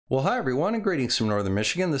Well, hi everyone, and greetings from Northern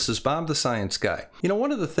Michigan. This is Bob the Science Guy. You know,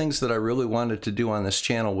 one of the things that I really wanted to do on this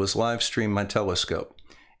channel was live stream my telescope.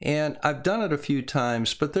 And I've done it a few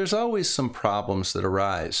times, but there's always some problems that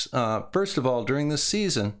arise. First of all, during this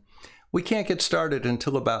season, we can't get started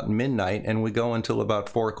until about midnight, and we go until about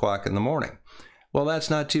 4 o'clock in the morning. Well, that's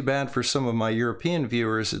not too bad for some of my European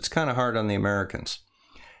viewers. It's kind of hard on the Americans.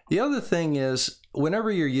 The other thing is,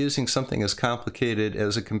 whenever you're using something as complicated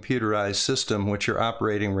as a computerized system which you're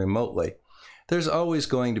operating remotely, there's always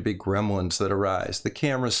going to be gremlins that arise. The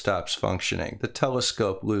camera stops functioning, the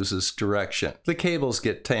telescope loses direction, the cables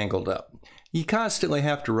get tangled up. You constantly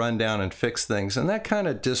have to run down and fix things, and that kind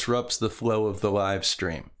of disrupts the flow of the live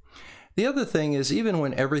stream. The other thing is, even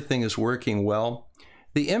when everything is working well,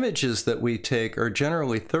 the images that we take are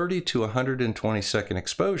generally 30 to 120 second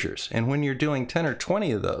exposures, and when you're doing 10 or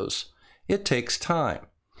 20 of those, it takes time.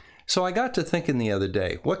 So I got to thinking the other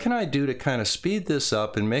day, what can I do to kind of speed this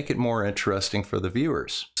up and make it more interesting for the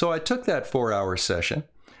viewers? So I took that 4-hour session,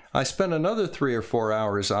 I spent another 3 or 4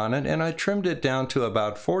 hours on it, and I trimmed it down to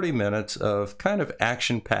about 40 minutes of kind of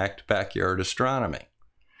action-packed backyard astronomy.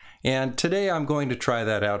 And today I'm going to try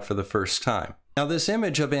that out for the first time. Now, this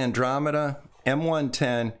image of Andromeda,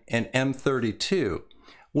 M110, and M32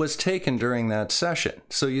 was taken during that session.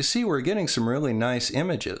 So you see we're getting some really nice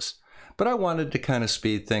images, but I wanted to kind of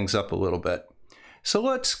speed things up a little bit. So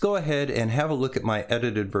let's go ahead and have a look at my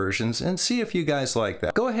edited versions and see if you guys like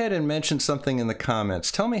that. Go ahead and mention something in the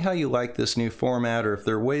comments. Tell me how you like this new format, or if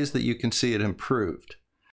there are ways that you can see it improved.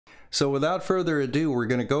 So without further ado, we're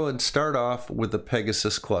going to go and start off with the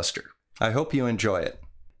Pegasus cluster. I hope you enjoy it.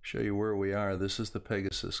 Show you where we are. This is the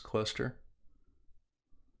Pegasus cluster.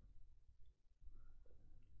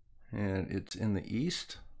 And it's in the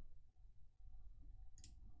east.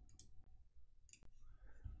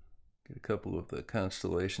 Get a couple of the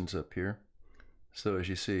constellations up here. So as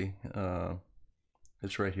you see,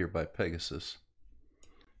 it's right here by Pegasus.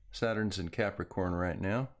 Saturn's in Capricorn right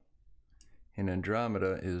now, and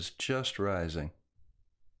Andromeda is just rising.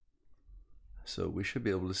 So we should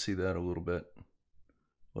be able to see that a little bit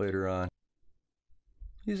later on.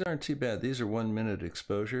 These aren't too bad. These are 1-minute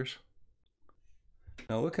exposures.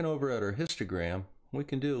 Now, looking over at our histogram, we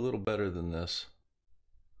can do a little better than this.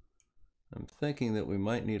 I'm thinking that we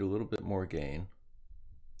might need a little bit more gain.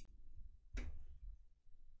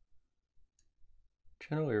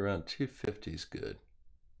 Generally around 250 is good.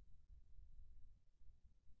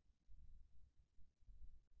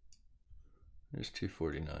 There's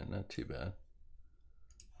 249, not too bad.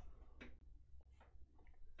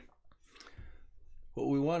 What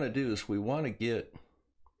we want to do is we want to get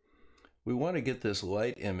this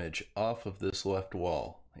light image off of this left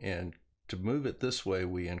wall, and to move it this way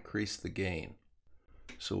we increase the gain.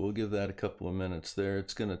 So we'll give that a couple of minutes there.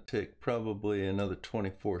 It's going to take probably another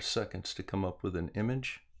 24 seconds to come up with an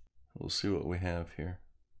image. We'll see what we have here.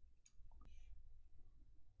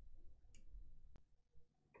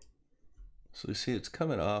 So you see it's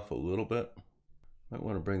coming off a little bit. Might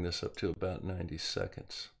want to bring this up to about 90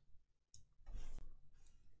 seconds.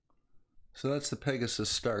 So that's the Pegasus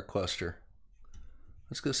star cluster.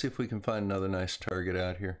 Let's go see if we can find another nice target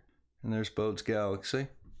out here. And there's Bode's galaxy.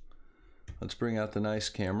 Let's bring out the nice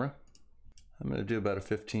camera. I'm going to do about a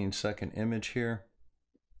 15-second image here.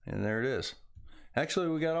 And there it is. Actually,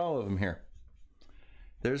 we got all of them here.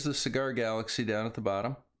 There's the Cigar Galaxy down at the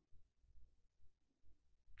bottom.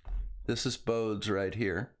 This is Bode's right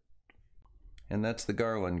here. And that's the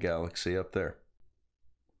Garland Galaxy up there.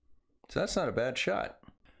 So that's not a bad shot.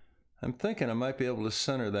 I'm thinking I might be able to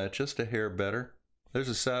center that just a hair better. There's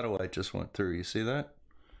a satellite just went through. You see that?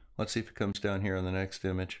 Let's see if it comes down here on the next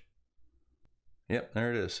image. Yep,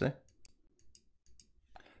 there it is. See?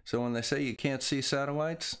 So when they say you can't see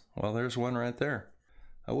satellites, well, there's one right there.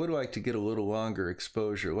 I would like to get a little longer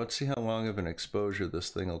exposure. Let's see how long of an exposure this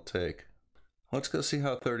thing will take. Let's go see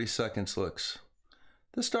how 30 seconds looks.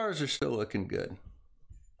 The stars are still looking good.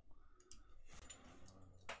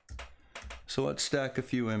 So let's stack a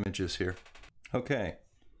few images here. Okay,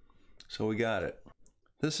 so we got it.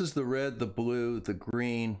 This is the red, the blue, the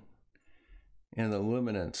green, and the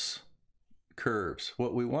luminance curves.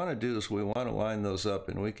 What we want to do is we want to line those up,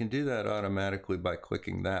 and we can do that automatically by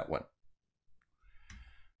clicking that one.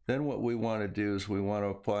 Then what we want to do is we want to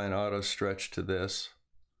apply an auto stretch to this.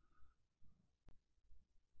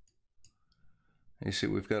 You see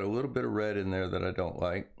we've got a little bit of red in there that I don't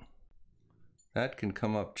like. That can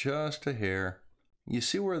come up just a hair. You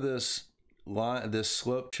see where this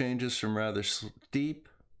slope changes from rather steep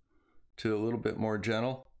to a little bit more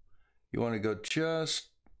gentle? You want to go just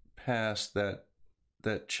past that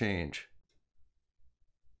change.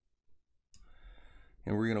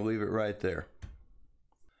 And we're going to leave it right there.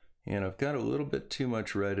 And I've got a little bit too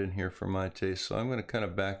much red in here for my taste, so I'm going to kind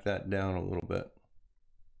of back that down a little bit.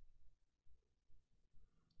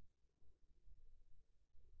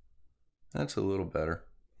 That's a little better.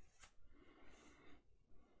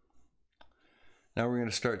 Now we're going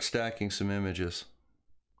to start stacking some images.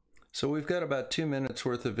 So we've got about 2 minutes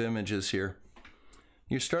worth of images here.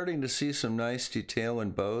 You're starting to see some nice detail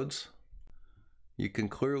in bodes. You can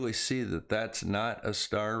clearly see that that's not a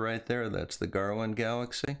star right there. That's the Garland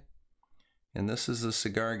galaxy. And this is the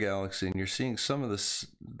Cigar galaxy. And you're seeing some of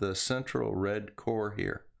the central red core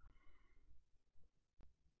here.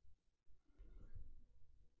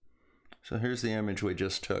 So here's the image we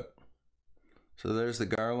just took. So there's the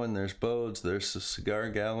Garland, there's bodes, there's the Cigar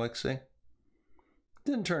galaxy.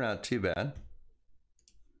 Didn't turn out too bad.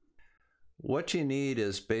 What you need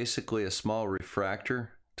is basically a small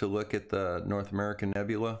refractor to look at the North American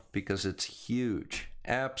Nebula because it's huge,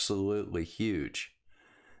 absolutely huge.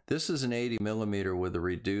 This is an 80 millimeter with a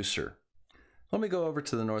reducer. Let me go over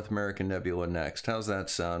to the North American Nebula next. How's that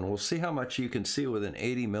sound? We'll see how much you can see with an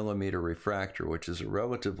 80 millimeter refractor, which is a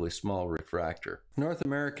relatively small refractor. North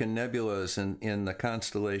American Nebula is in the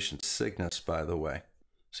constellation Cygnus, by the way.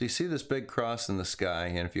 So you see this big cross in the sky,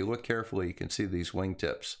 and if you look carefully, you can see these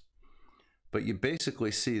wingtips. But you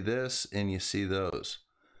basically see this, and you see those.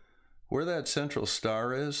 Where that central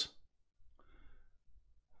star is,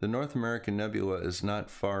 the North American Nebula is not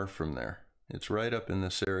far from there. It's right up in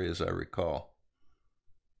this area, as I recall.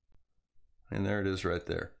 And there it is right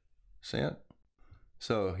there. See it?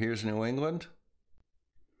 So here's New England.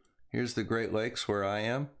 Here's the Great Lakes where I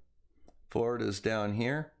am. Florida's down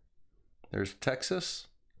here. There's Texas.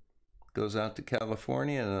 Goes out to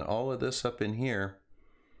California, and then all of this up in here.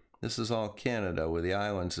 This is all Canada with the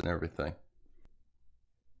islands and everything.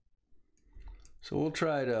 So we'll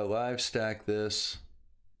try to live stack this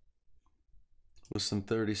with some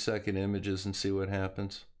 30-second images and see what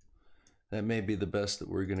happens. That may be the best that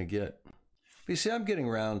we're going to get. But you see, I'm getting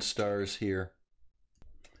round stars here.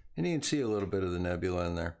 And you can see a little bit of the nebula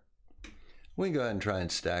in there. We can go ahead and try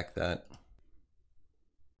and stack that.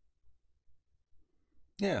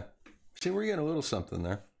 Yeah. See, we're getting a little something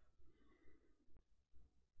there.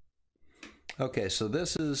 Okay, so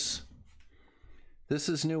this is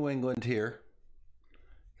New England here.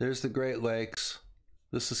 There's the Great Lakes.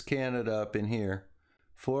 This is Canada up in here.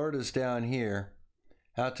 Florida's down here.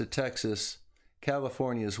 Out to Texas.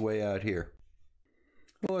 California's way out here.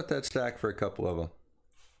 We'll let that stack for a couple of them.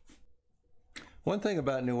 One thing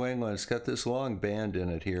about New England, it's got this long band in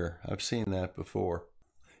it here. I've seen that before.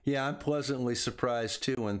 Yeah, I'm pleasantly surprised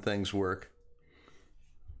too when things work.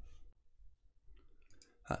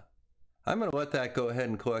 I'm going to let that go ahead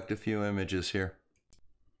and collect a few images here.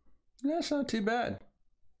 That's not too bad.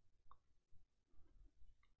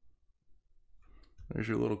 There's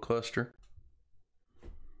your little cluster.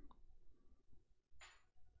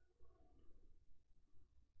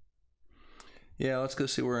 Yeah, let's go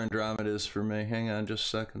see where Andromeda is for me. Hang on just a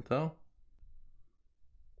second though.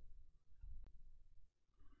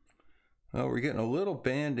 Oh, we're getting a little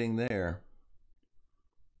banding there.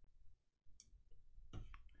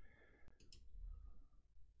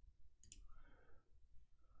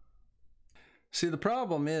 See, the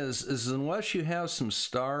problem is unless you have some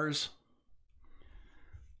stars,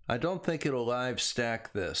 I don't think it'll live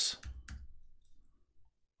stack this.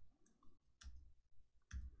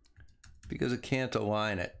 Because it can't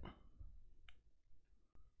align it.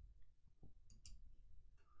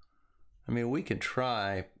 I mean, we can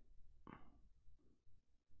try.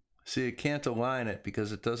 See, it can't align it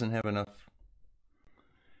because it doesn't have enough,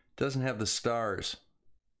 doesn't have the stars.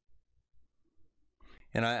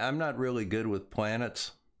 And I'm not really good with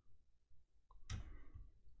planets.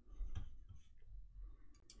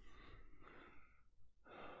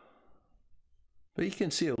 But you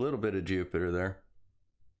can see a little bit of Jupiter there.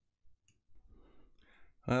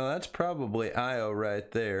 Well, that's probably Io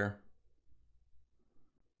right there.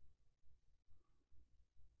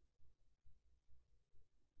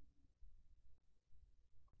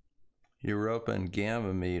 Europa and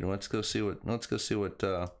Ganymede. Let's go see what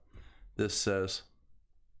this says.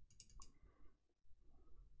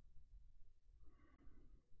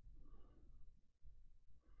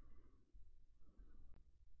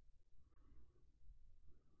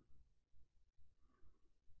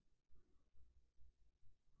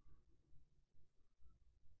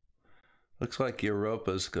 Looks like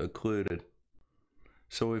Europa's occluded.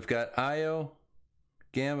 So we've got Io,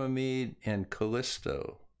 Ganymede, and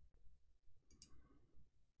Callisto.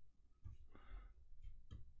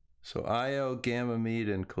 So Io, Ganymede,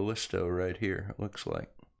 and Callisto right here, it looks like.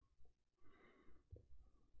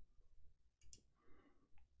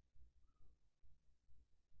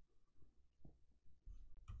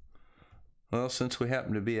 Well, since we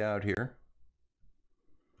happen to be out here,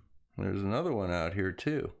 there's another one out here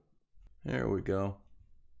too. There we go.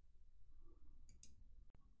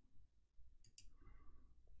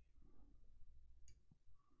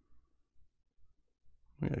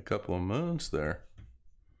 We got a couple of moons there.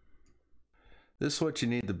 This is what you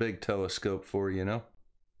need the big telescope for, you know?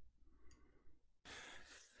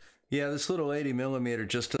 Yeah, this little 80mm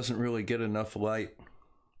just doesn't really get enough light.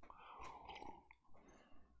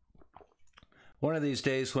 One of these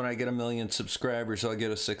days when I get 1 million subscribers, I'll get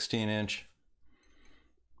a 16-inch.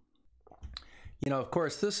 You know, of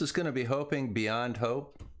course, this is going to be hoping beyond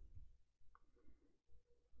hope.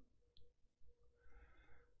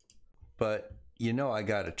 But, you know, I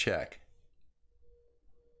got to check.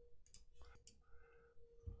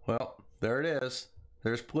 Well, there it is.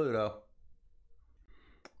 There's Pluto.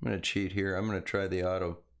 I'm going to cheat here. I'm going to try the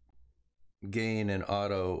auto gain and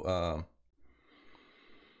auto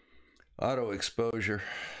exposure.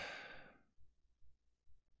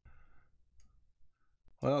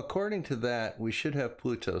 Well, according to that, we should have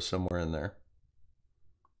Pluto somewhere in there.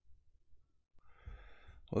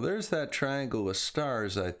 Well, there's that triangle with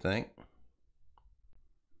stars, I think.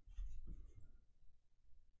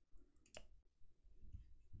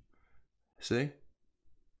 See?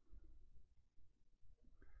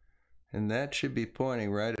 And that should be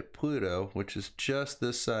pointing right at Pluto, which is just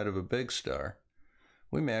this side of a big star.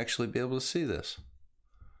 We may actually be able to see this.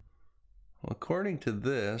 Well, according to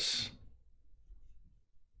this,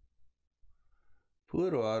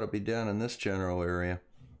 Pluto ought to be down in this general area.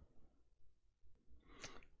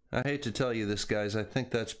 I hate to tell you this, guys. I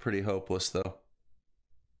think that's pretty hopeless, though.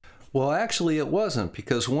 Well, actually, it wasn't,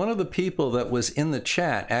 because one of the people that was in the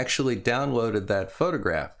chat actually downloaded that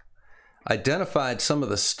photograph, identified some of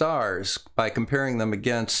the stars by comparing them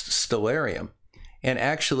against stellarium, and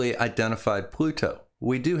actually identified Pluto.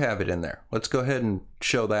 We do have it in there. Let's go ahead and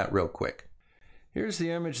show that real quick. Here's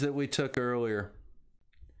the image that we took earlier.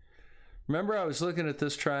 Remember, I was looking at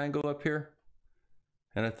this triangle up here,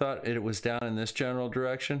 and I thought it was down in this general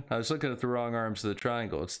direction. I was looking at the wrong arms of the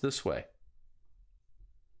triangle. It's this way.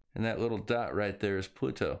 And that little dot right there is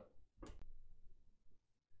Pluto.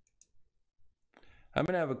 I'm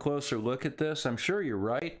going to have a closer look at this. I'm sure you're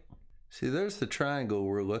right. See, there's the triangle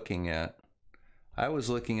we're looking at. I was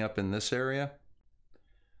looking up in this area,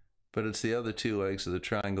 but it's the other two legs of the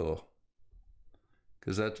triangle,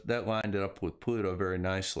 because that lined it up with Pluto very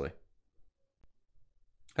nicely.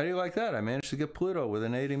 How do you like that? I managed to get Pluto with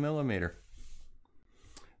an 80mm.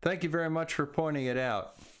 Thank you very much for pointing it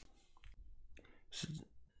out.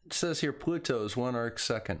 It says here Pluto is 1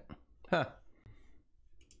 arcsecond. Huh.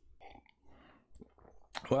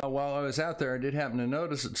 Well, while I was out there, I did happen to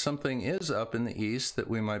notice that something is up in the east that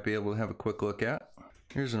we might be able to have a quick look at.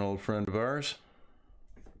 Here's an old friend of ours.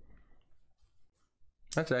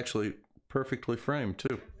 That's actually perfectly framed,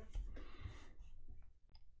 too.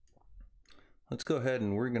 Let's go ahead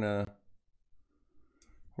and we're gonna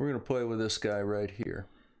play with this guy right here.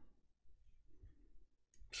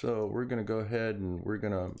 So we're gonna go ahead and we're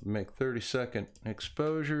gonna make 30-second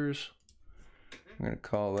exposures. I'm gonna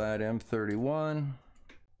call that M31.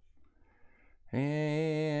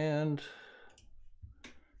 And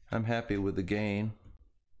I'm happy with the gain.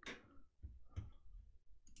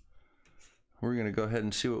 We're going to go ahead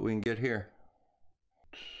and see what we can get here.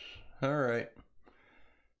 All right.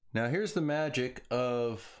 Now here's the magic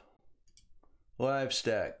of live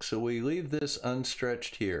stack. So we leave this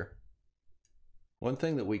unstretched here. One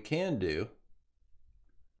thing that we can do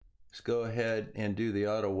is go ahead and do the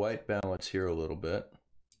auto white balance here a little bit.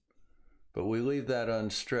 But we leave that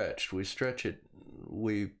unstretched. We stretch it,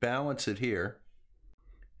 we balance it here,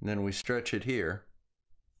 and then we stretch it here.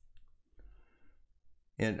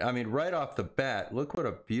 And I mean, right off the bat, look what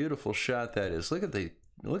a beautiful shot that is. Look at the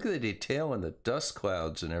detail in the dust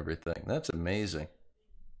clouds and everything. That's amazing.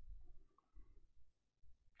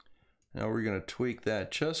 Now we're going to tweak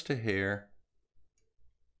that just a hair.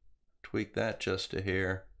 Tweak that just a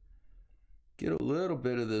hair. Get a little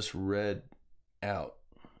bit of this red out.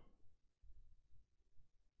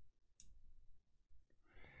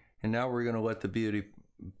 And now we're going to let the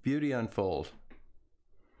beauty unfold.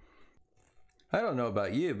 I don't know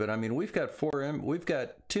about you, but I mean, we've got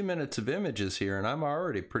 2 minutes of images here, and I'm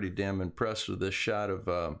already pretty damn impressed with this shot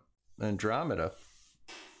of Andromeda.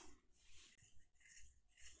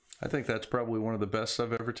 I think that's probably one of the best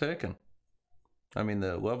I've ever taken. I mean,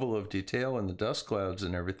 the level of detail in the dust clouds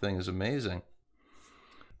and everything is amazing.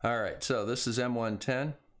 All right, so this is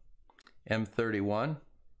M110, M31,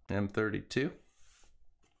 M32.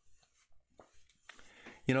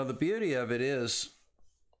 You know, the beauty of it is,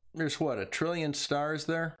 there's what, 1 trillion stars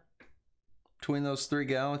there? between those three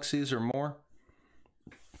galaxies or more?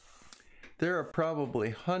 There are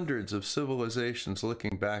probably hundreds of civilizations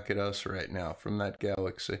looking back at us right now from that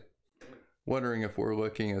galaxy, wondering if we're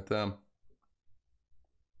looking at them.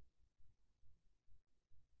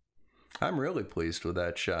 I'm really pleased with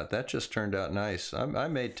that shot. That just turned out nice. I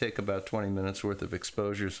may take about 20 minutes worth of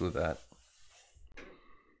exposures with that.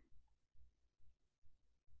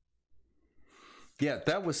 Yeah,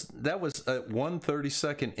 that was a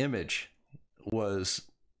 1/32 image was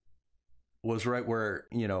right where,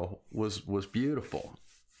 you know, was beautiful.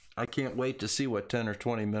 I can't wait to see what 10 or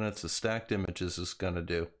 20 minutes of stacked images is going to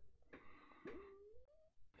do.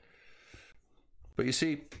 But you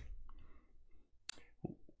see,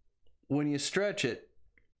 when you stretch it,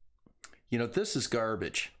 you know, this is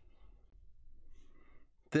garbage.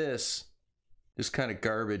 This is kind of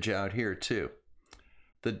garbage out here too.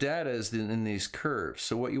 The data is in these curves.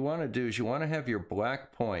 So what you want to do is you want to have your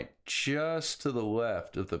black point just to the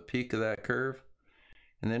left of the peak of that curve.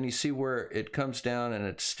 And then you see where it comes down and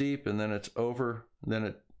it's steep and then it's over, then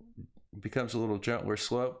it becomes a little gentler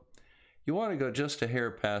slope. You want to go just a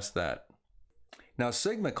hair past that. Now,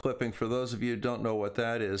 sigma clipping, for those of you who don't know what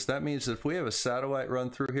that is, that means if we have a satellite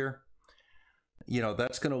run through here, you know,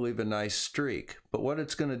 that's going to leave a nice streak. But what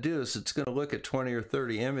it's going to do is it's going to look at 20 or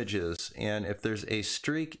 30 images, and if there's a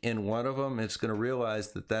streak in one of them, it's going to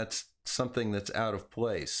realize that that's something that's out of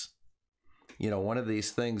place. You know, one of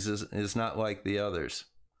these things is not like the others.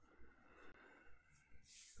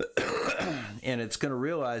 And it's going to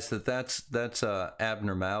realize that that's a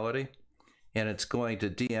abnormality, and it's going to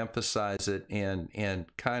de-emphasize it and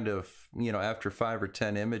kind of, you know, after 5 or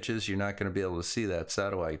 10 images, you're not going to be able to see that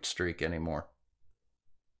satellite streak anymore.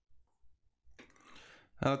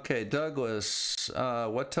 Okay, Douglas,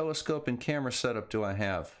 what telescope and camera setup do I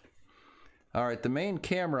have? All right, the main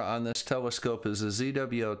camera on this telescope is a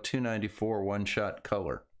ZWO 294 one-shot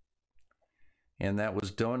color. And that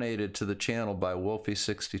was donated to the channel by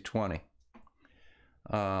Wolfie6020.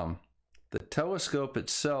 The telescope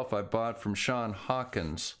itself I bought from Sean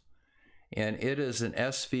Hawkins, and it is an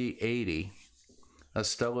SV80, a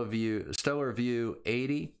Stellar View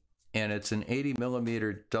 80, and it's an 80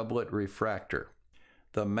 millimeter doublet refractor.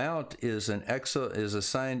 The mount is an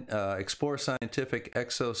Explore Scientific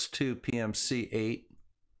Exos 2 PMC8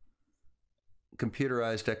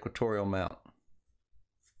 computerized equatorial mount.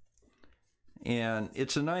 And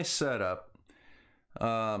it's a nice setup.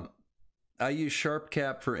 I use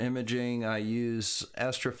SharpCap for imaging. I use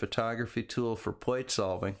astrophotography tool for plate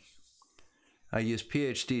solving. I use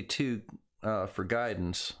PhD2 for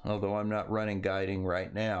guidance, although I'm not running guiding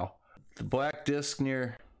right now. The black disc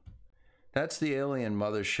near, that's the alien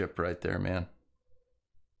mothership right there, man.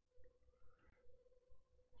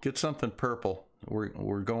 Get something purple.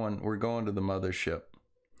 We're going to the mothership.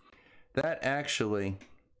 That actually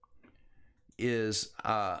is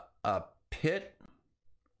a pit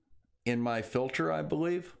in my filter, I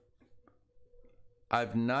believe.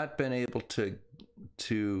 I've not been able to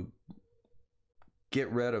get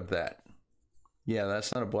rid of that. Yeah,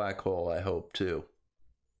 that's not a black hole, I hope, too.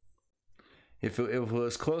 If it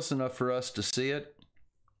was close enough for us to see it,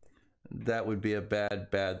 that would be a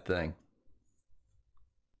bad thing.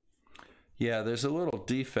 Yeah, there's a little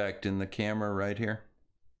defect in the camera right here.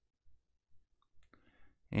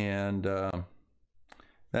 And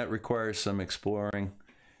that requires some exploring.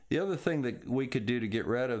 The other thing that we could do to get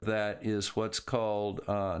rid of that is what's called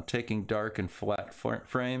taking dark and flat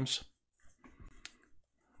frames.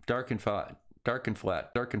 Dark and flat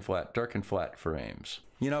frames.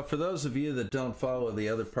 You know, for those of you that don't follow the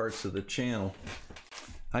other parts of the channel,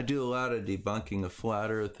 I do a lot of debunking of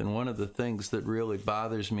flat Earth, and one of the things that really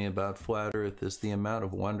bothers me about flat Earth is the amount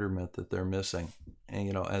of wonderment that they're missing. And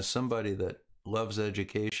you know, as somebody that loves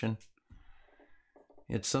education,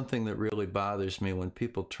 it's something that really bothers me when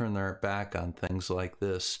people turn their back on things like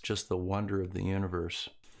this, just the wonder of the universe.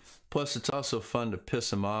 Plus, it's also fun to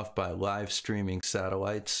piss them off by live streaming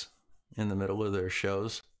satellites in the middle of their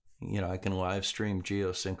shows. You know, I can live stream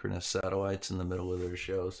geosynchronous satellites in the middle of their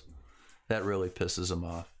shows. That really pisses them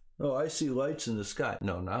off. Oh, I see lights in the sky.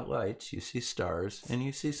 No, not lights. You see stars and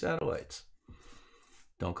you see satellites.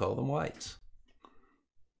 Don't call them lights.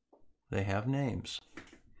 They have names.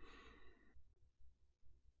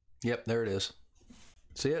 Yep, there it is.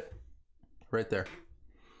 See it? Right there.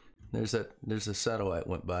 There's a satellite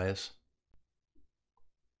went by us.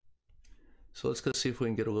 So let's go see if we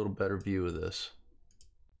can get a little better view of this.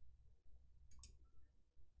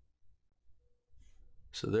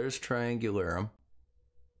 So there's Triangulum.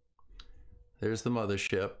 There's the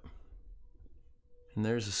mothership. And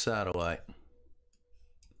there's a satellite.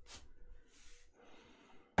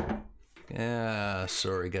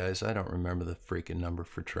 Sorry guys, I don't remember the freaking number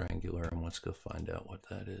for Triangulum. Let's go find out what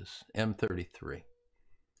that is. M33.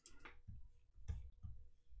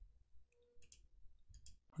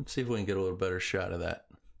 Let's see if we can get a little better shot of that.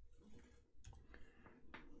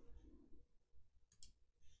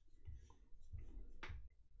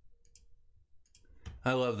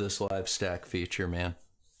 I love this live stack feature, man.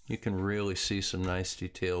 You can really see some nice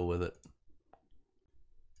detail with it.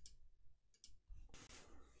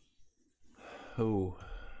 Oh,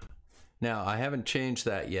 now I haven't changed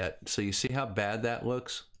that yet. So you see how bad that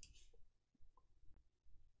looks?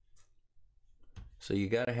 So you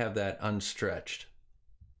got to have that unstretched.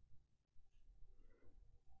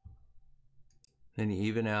 Then you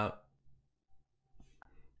even out.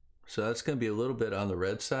 So that's going to be a little bit on the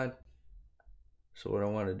red side. So what I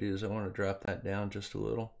want to do is I want to drop that down just a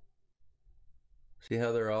little. See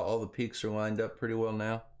how they're all the peaks are lined up pretty well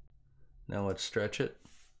now? Now let's stretch it.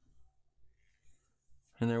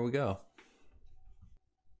 And there we go.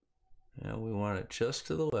 Now we want it just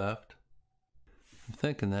to the left. I'm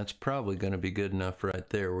thinking that's probably going to be good enough right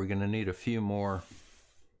there. We're going to need a few more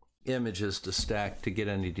images to stack to get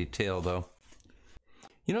any detail though.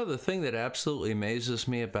 You know the thing that absolutely amazes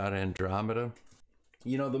me about Andromeda?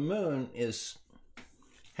 You know the moon is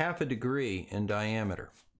half a degree in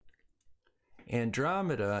diameter.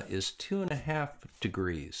 Andromeda is 2.5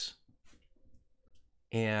 degrees.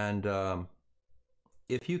 And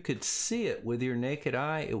if you could see it with your naked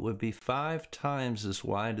eye, it would be 5 times as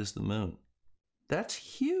wide as the moon. That's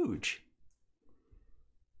huge.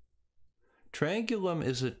 Triangulum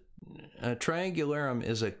is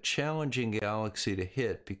a challenging galaxy to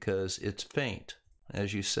hit because it's faint,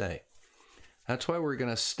 as you say. That's why we're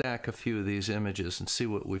going to stack a few of these images and see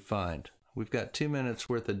what we find. We've got 2 minutes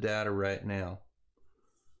worth of data right now.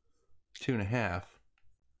 2.5.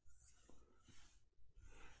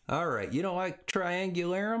 All right, you don't like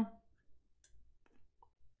Triangulum?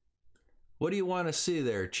 What do you want to see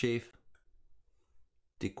there, Chief?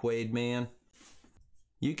 Dequade man.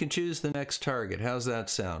 You can choose the next target. How's that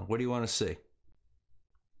sound? What do you want to see?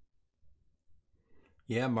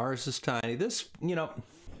 Yeah, Mars is tiny. This, you know,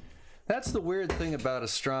 that's the weird thing about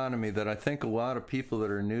astronomy that I think a lot of people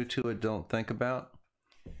that are new to it don't think about.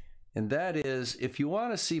 And that is, if you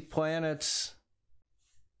want to see planets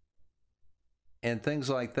and things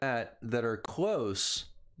like that that are close,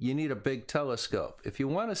 you need a big telescope. If you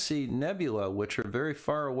want to see nebula, which are very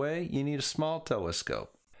far away, you need a small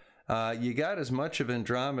telescope. You got as much of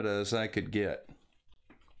Andromeda as I could get.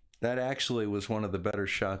 That actually was one of the better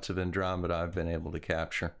shots of Andromeda I've been able to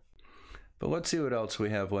capture. But let's see what else we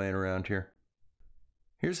have laying around here.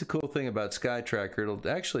 Here's the cool thing about Sky Tracker. It'll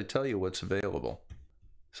actually tell you what's available.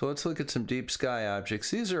 So let's look at some deep sky objects.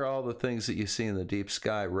 These are all the things that you see in the deep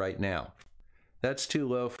sky right now. That's too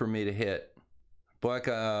low for me to hit.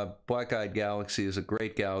 Black-eyed galaxy is a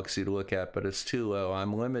great galaxy to look at, but it's too low.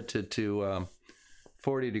 I'm limited to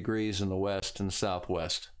 40 degrees in the west and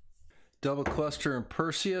southwest. Double cluster in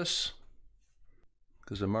Perseus,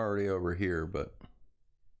 because I'm already over here, but...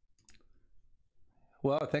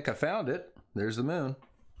 Well, I think I found it. There's the moon.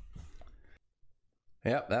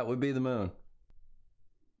 Yep, that would be the moon.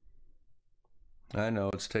 I know,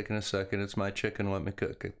 it's taking a second. It's my chicken. Let me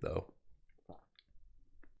cook it, though.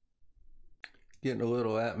 Getting a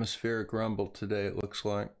little atmospheric rumble today, it looks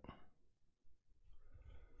like.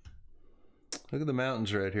 Look at the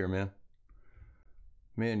mountains right here, man.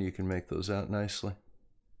 Man, you can make those out nicely.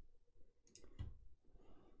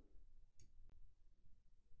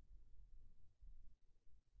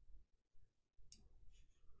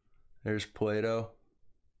 There's Plato.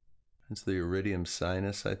 It's the Iridium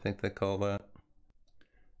Sinus, I think they call that.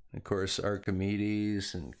 Of course,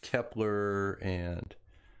 Archimedes and Kepler and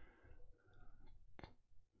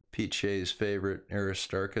Pete Shea's favorite,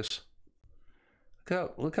 Aristarchus.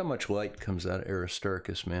 Look how much light comes out of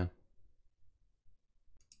Aristarchus, man.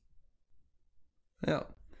 Yeah,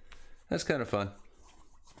 that's kind of fun.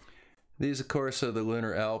 These, of course, are the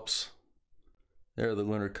lunar Alps. There are the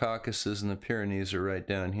lunar Caucasus, and the Pyrenees are right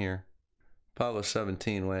down here. Apollo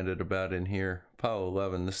 17 landed about in here. Apollo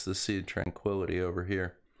 11, this is the Sea of Tranquility over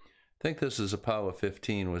here. I think this is Apollo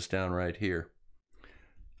 15, was down right here.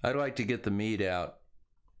 I'd like to get the meat out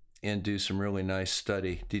and do some really nice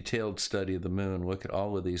study, detailed study of the moon. Look at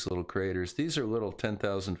all of these little craters. These are little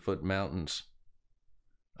 10,000-foot mountains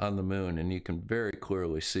on the moon, and you can very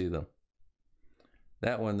clearly see them.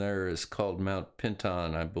 That one there is called Mount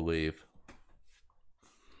Pinton, I believe.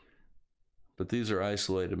 But these are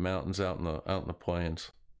isolated mountains out in the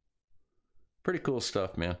plains. Pretty cool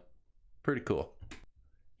stuff, man. Pretty cool.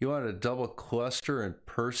 You want a double cluster in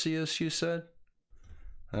Perseus, you said?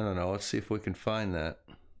 I don't know. Let's see if we can find that.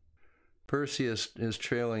 Perseus is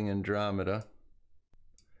trailing Andromeda.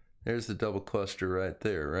 There's the double cluster right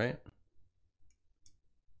there, right?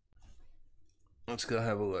 Let's go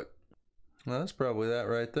have a look. Well, that's probably that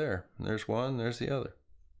right there. There's one, there's the other.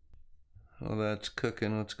 Well, that's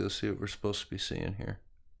cooking. Let's go see what we're supposed to be seeing here.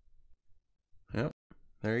 Yep,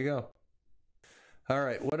 there you go. All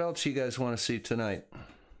right, what else you guys want to see tonight?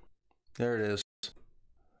 There it is.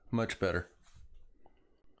 Much better.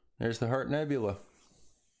 There's the Heart Nebula.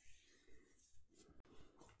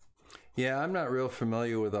 Yeah, I'm not real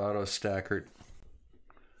familiar with auto stackered.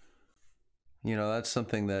 You know, that's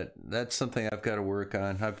something I've got to work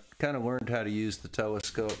on. I've kind of learned how to use the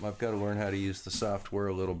telescope. I've got to learn how to use the software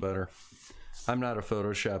a little better. I'm not a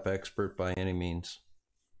Photoshop expert by any means.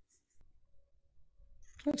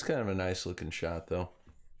 That's kind of a nice looking shot though.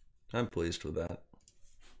 I'm pleased with that.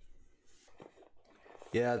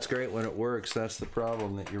 Yeah, it's great when it works. That's the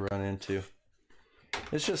problem that you run into.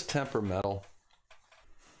 It's just temperamental.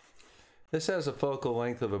 This has a focal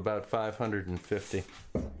length of about 550.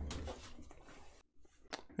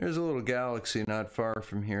 There's a little galaxy not far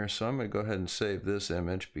from here, so I'm going to go ahead and save this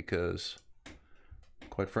image because,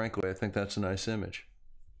 quite frankly, I think that's a nice image.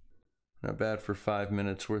 Not bad for 5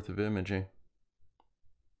 minutes worth of imaging.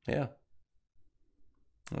 Yeah.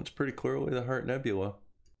 That's pretty clearly the Heart Nebula.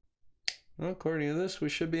 Well, according to this, we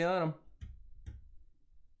should be on them.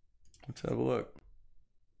 Let's have a look.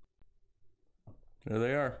 There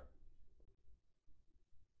they are.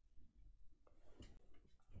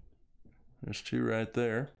 There's two right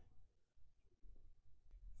there.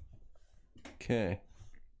 Okay.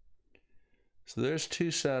 So there's two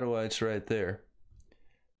satellites right there.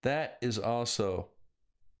 That is also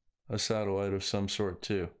a satellite of some sort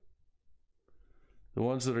too. The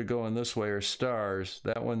ones that are going this way are stars.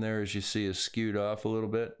 That one there, as you see, is skewed off a little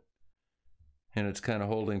bit. And it's kind of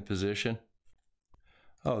holding position.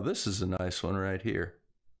 Oh, this is a nice one right here.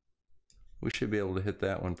 We should be able to hit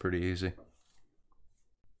that one pretty easy.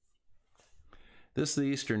 This is the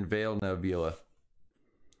Eastern Veil Nebula.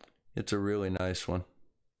 It's a really nice one.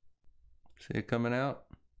 See it coming out?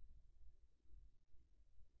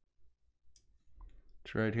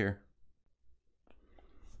 It's right here.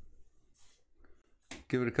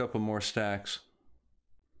 Give it a couple more stacks.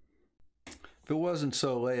 If it wasn't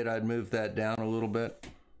so late, I'd move that down a little bit.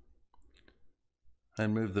 I'd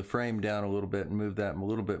move the frame down a little bit and move that a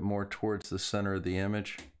little bit more towards the center of the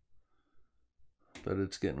image. But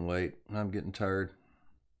it's getting late. I'm getting tired.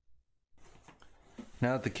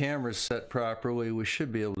 Now that the camera's set properly, we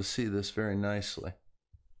should be able to see this very nicely.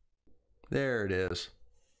 There it is.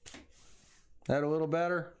 That a little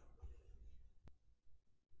better?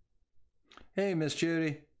 Hey, Miss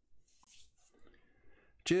Judy.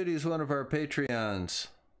 Judy's one of our Patreons.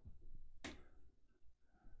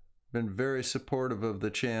 Been very supportive of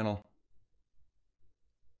the channel.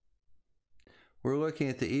 We're looking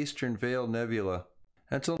at the Eastern Veil Nebula.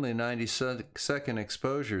 That's only 90-second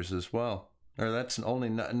exposures as well. Or that's only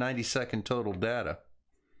 90-second total data.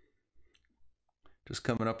 Just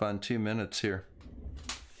coming up on 2 minutes here.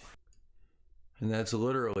 And that's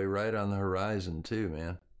literally right on the horizon too,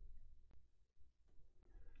 man.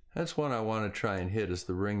 That's one I want to try and hit, is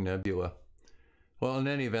the Ring Nebula. Well, in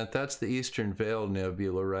any event, that's the Eastern Veil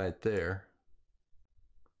Nebula right there.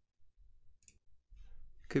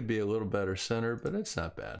 Could be a little better centered, but it's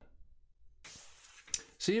not bad.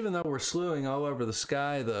 See, even though we're slewing all over the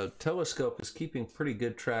sky, the telescope is keeping pretty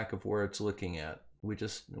good track of where it's looking at.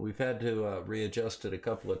 We've had to readjust it a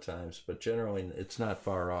couple of times, but generally it's not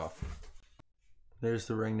far off. There's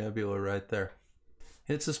the Ring Nebula right there.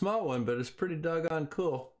 It's a small one, but it's pretty doggone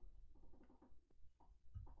cool.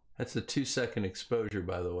 That's a 2-second exposure,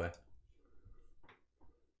 by the way.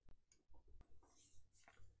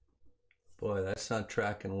 Boy, that's not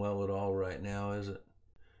tracking well at all right now, is it?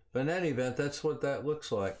 But in any event, that's what that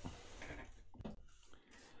looks like.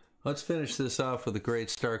 Let's finish this off with a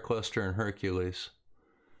great star cluster in Hercules.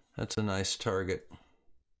 That's a nice target.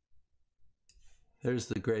 There's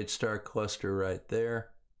the great star cluster right there.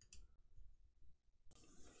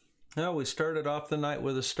 Now, we started off the night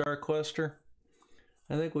with a star cluster.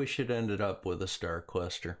 I think we should end it up with a star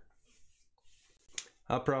cluster.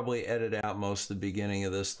 I'll probably edit out most of the beginning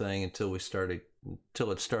of this thing until it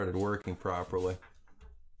started working properly.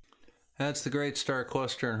 That's the great star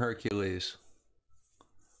cluster in Hercules.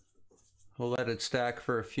 We'll let it stack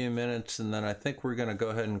for a few minutes, and then I think we're going to go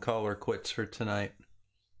ahead and call her quits for tonight.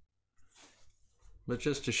 But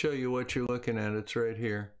just to show you what you're looking at, it's right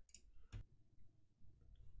here.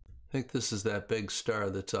 I think this is that big star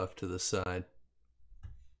that's off to the side.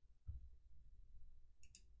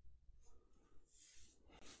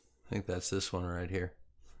 I think that's this one right here.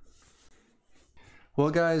 Well,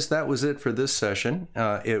 guys, that was it for this session.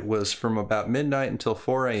 It was from about midnight until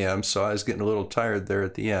 4 a.m., so I was getting a little tired there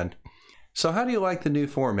at the end. So how do you like the new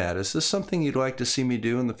format? Is this something you'd like to see me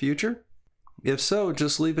do in the future? If so,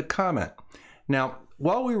 just leave a comment. Now,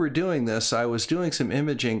 while we were doing this, I was doing some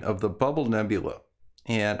imaging of the Bubble Nebula,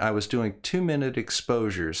 and I was doing 2-minute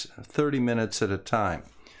exposures, 30 minutes at a time.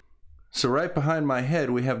 So right behind my head,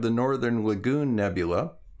 we have the Northern Lagoon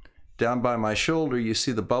Nebula. Down by my shoulder, you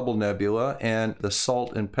see the Bubble Nebula and the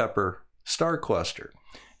Salt and Pepper star cluster.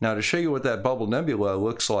 Now, to show you what that Bubble Nebula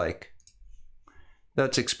looks like,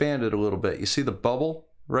 that's expanded a little bit. You see the bubble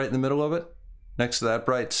right in the middle of it, next to that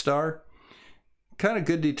bright star? Kind of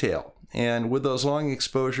good detail. And with those long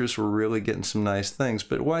exposures, we're really getting some nice things.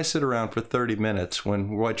 But why sit around for 30 minutes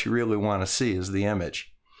when what you really want to see is the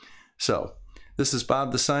image? So, this is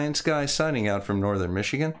Bob the Science Guy signing out from Northern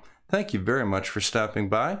Michigan. Thank you very much for stopping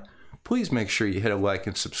by. Please make sure you hit a like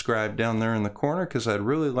and subscribe down there in the corner because I'd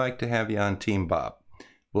really like to have you on Team Bob.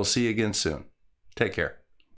 We'll see you again soon. Take care.